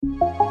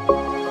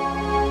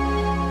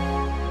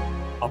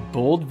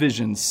Bold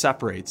vision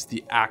separates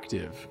the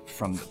active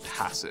from the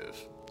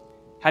passive.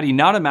 Had he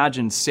not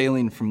imagined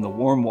sailing from the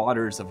warm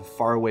waters of a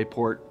faraway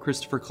port,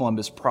 Christopher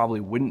Columbus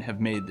probably wouldn't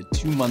have made the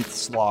 2-month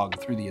slog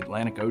through the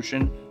Atlantic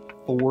Ocean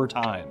 4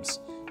 times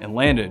and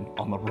landed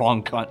on the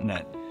wrong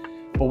continent.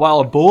 But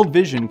while a bold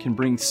vision can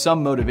bring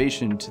some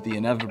motivation to the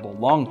inevitable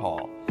long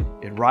haul,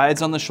 it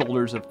rides on the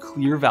shoulders of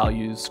clear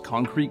values,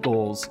 concrete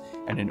goals,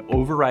 and an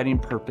overriding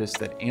purpose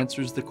that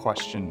answers the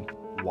question,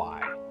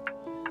 why?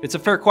 It's a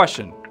fair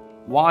question.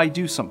 Why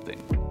do something?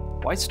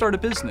 Why start a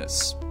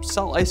business,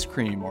 sell ice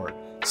cream, or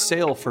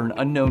sail for an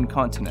unknown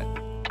continent?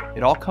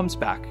 It all comes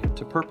back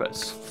to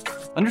purpose.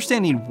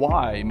 Understanding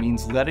why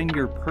means letting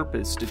your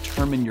purpose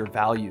determine your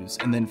values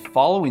and then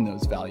following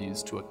those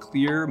values to a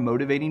clear,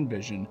 motivating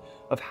vision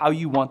of how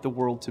you want the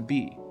world to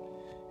be.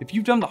 If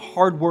you've done the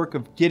hard work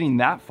of getting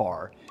that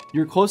far,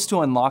 you're close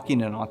to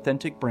unlocking an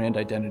authentic brand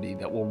identity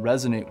that will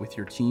resonate with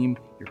your team,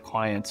 your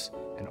clients,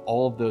 and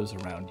all of those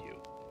around you.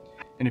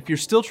 And if you're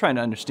still trying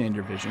to understand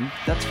your vision,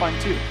 that's fine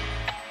too.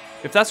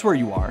 If that's where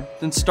you are,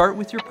 then start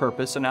with your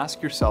purpose and ask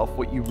yourself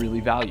what you really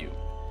value.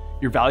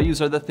 Your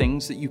values are the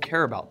things that you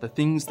care about, the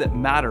things that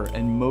matter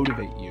and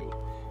motivate you.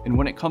 And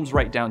when it comes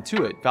right down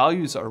to it,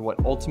 values are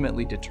what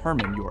ultimately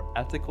determine your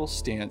ethical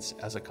stance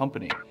as a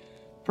company.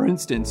 For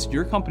instance,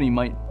 your company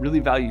might really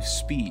value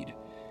speed.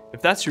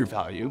 If that's your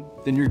value,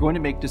 then you're going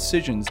to make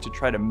decisions to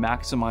try to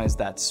maximize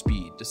that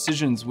speed,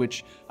 decisions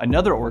which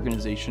another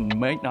organization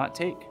might not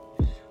take.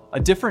 A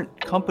different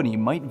company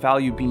might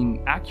value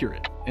being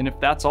accurate, and if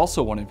that's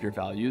also one of your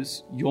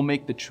values, you'll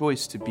make the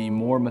choice to be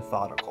more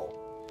methodical.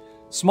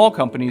 Small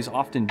companies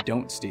often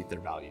don't state their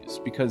values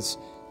because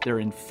they're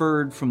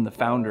inferred from the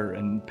founder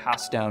and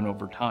passed down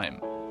over time.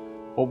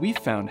 What we've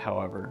found,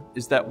 however,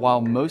 is that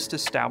while most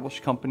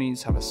established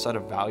companies have a set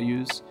of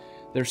values,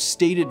 their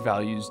stated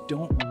values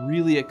don't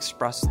really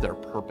express their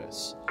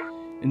purpose.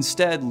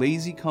 Instead,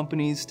 lazy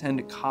companies tend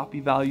to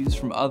copy values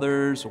from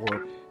others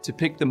or to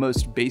pick the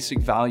most basic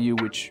value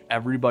which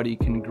everybody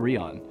can agree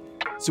on.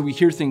 So we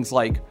hear things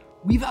like,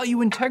 "We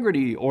value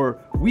integrity," or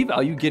 "We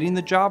value getting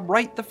the job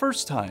right the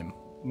first time."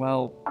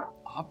 Well,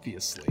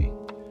 obviously.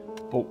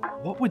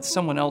 But what would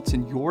someone else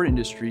in your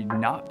industry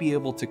not be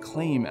able to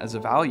claim as a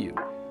value?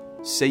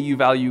 Say you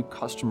value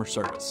customer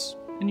service,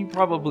 and you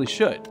probably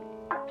should.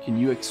 Can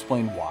you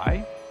explain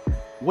why?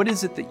 What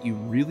is it that you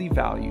really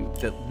value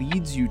that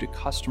leads you to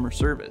customer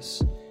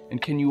service?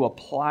 And can you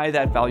apply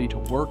that value to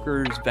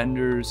workers,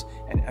 vendors,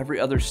 and every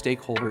other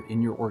stakeholder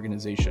in your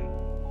organization?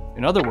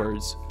 In other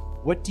words,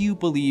 what do you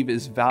believe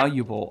is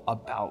valuable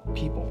about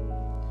people?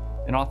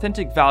 An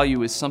authentic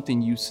value is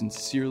something you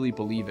sincerely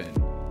believe in,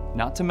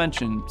 not to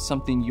mention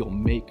something you'll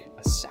make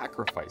a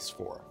sacrifice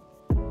for.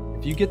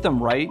 If you get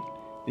them right,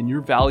 then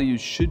your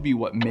values should be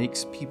what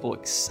makes people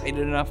excited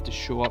enough to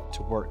show up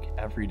to work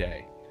every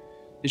day.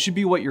 It should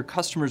be what your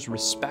customers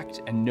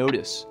respect and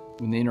notice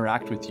when they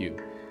interact with you,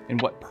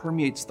 and what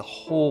permeates the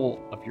whole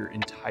of your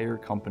entire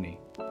company.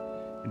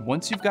 And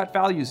once you've got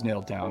values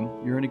nailed down,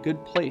 you're in a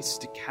good place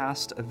to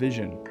cast a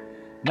vision.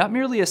 Not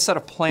merely a set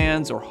of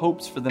plans or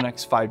hopes for the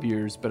next 5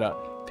 years, but a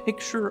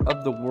picture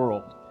of the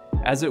world,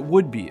 as it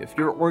would be if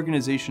your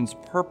organization's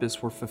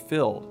purpose were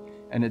fulfilled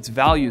and its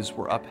values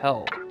were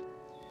upheld.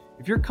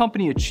 If your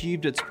company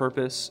achieved its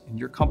purpose and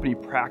your company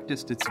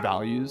practiced its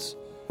values,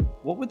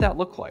 what would that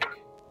look like?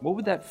 What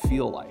would that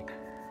feel like?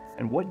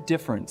 And what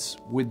difference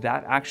would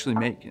that actually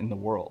make in the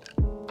world?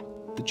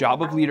 The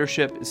job of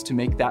leadership is to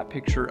make that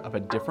picture of a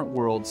different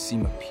world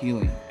seem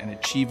appealing and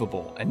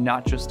achievable and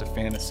not just a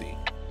fantasy.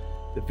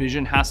 The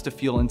vision has to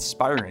feel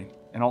inspiring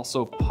and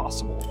also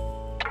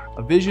possible.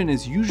 A vision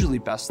is usually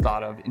best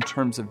thought of in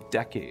terms of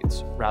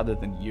decades rather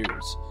than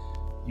years.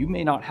 You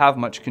may not have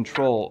much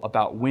control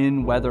about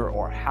when, whether,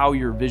 or how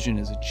your vision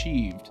is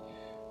achieved,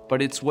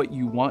 but it's what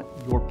you want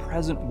your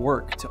present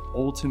work to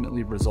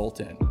ultimately result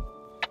in.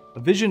 A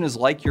vision is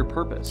like your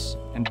purpose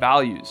and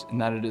values in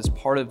that it is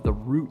part of the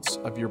roots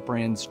of your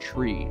brand's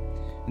tree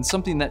and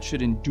something that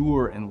should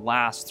endure and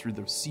last through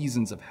the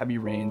seasons of heavy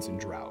rains and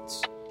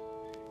droughts.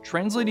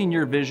 Translating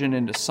your vision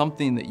into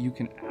something that you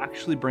can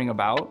actually bring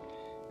about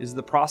is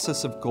the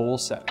process of goal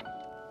setting.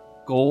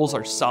 Goals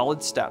are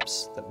solid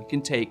steps that we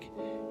can take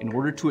in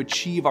order to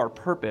achieve our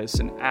purpose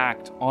and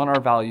act on our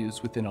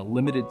values within a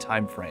limited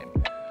time frame.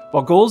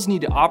 While goals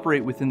need to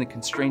operate within the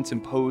constraints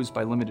imposed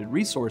by limited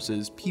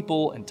resources,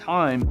 people, and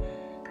time,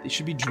 they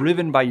should be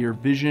driven by your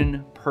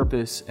vision,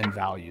 purpose, and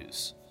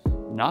values,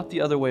 not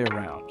the other way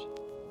around.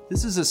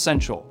 This is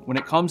essential when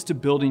it comes to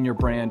building your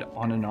brand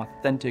on an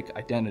authentic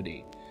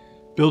identity.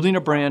 Building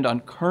a brand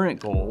on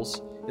current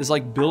goals is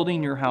like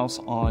building your house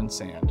on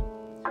sand.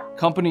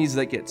 Companies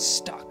that get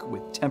stuck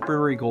with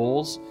temporary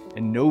goals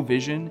and no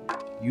vision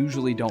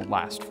usually don't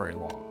last very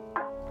long.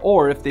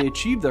 Or if they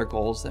achieve their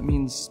goals, that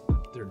means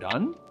they're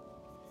done?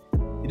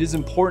 It is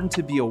important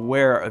to be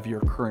aware of your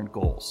current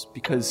goals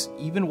because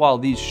even while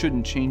these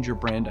shouldn't change your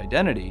brand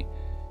identity,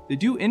 they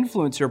do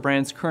influence your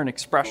brand's current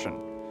expression.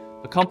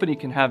 A company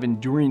can have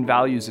enduring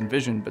values and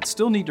vision, but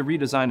still need to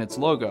redesign its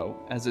logo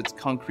as its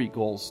concrete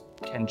goals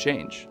can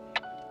change.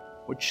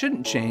 What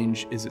shouldn't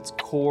change is its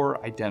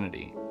core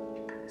identity.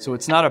 So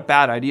it's not a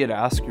bad idea to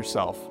ask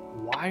yourself,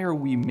 why are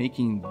we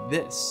making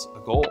this a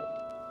goal?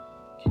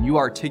 Can you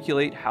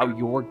articulate how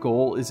your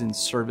goal is in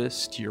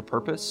service to your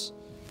purpose?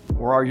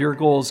 Or are your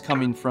goals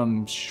coming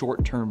from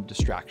short-term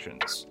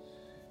distractions?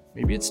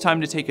 Maybe it's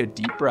time to take a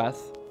deep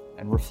breath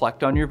and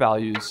reflect on your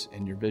values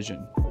and your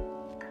vision.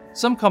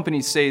 Some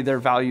companies say their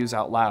values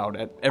out loud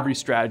at every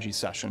strategy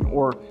session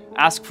or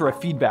ask for a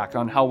feedback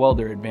on how well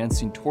they're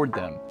advancing toward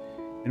them.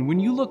 And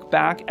when you look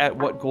back at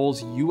what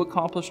goals you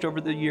accomplished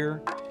over the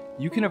year,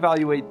 you can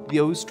evaluate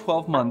those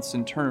 12 months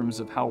in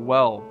terms of how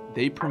well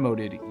they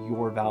promoted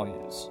your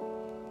values.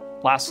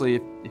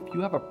 Lastly, if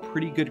you have a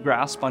pretty good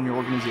grasp on your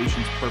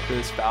organization's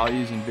purpose,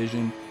 values, and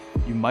vision,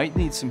 you might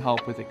need some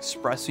help with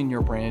expressing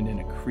your brand in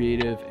a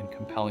creative and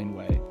compelling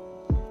way.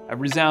 At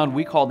Resound,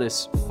 we call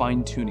this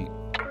fine-tuning,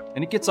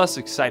 and it gets us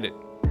excited.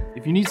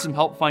 If you need some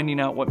help finding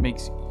out what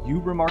makes you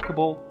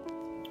remarkable,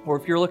 or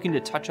if you're looking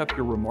to touch up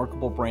your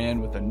remarkable brand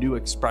with a new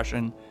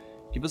expression,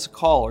 give us a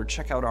call or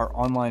check out our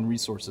online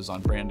resources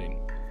on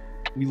branding.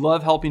 We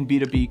love helping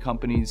B2B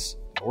companies,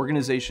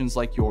 organizations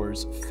like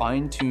yours,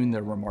 fine-tune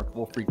their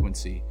remarkable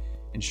frequency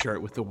and share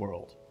it with the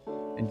world.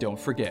 And don't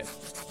forget,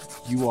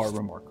 you are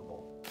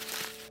remarkable.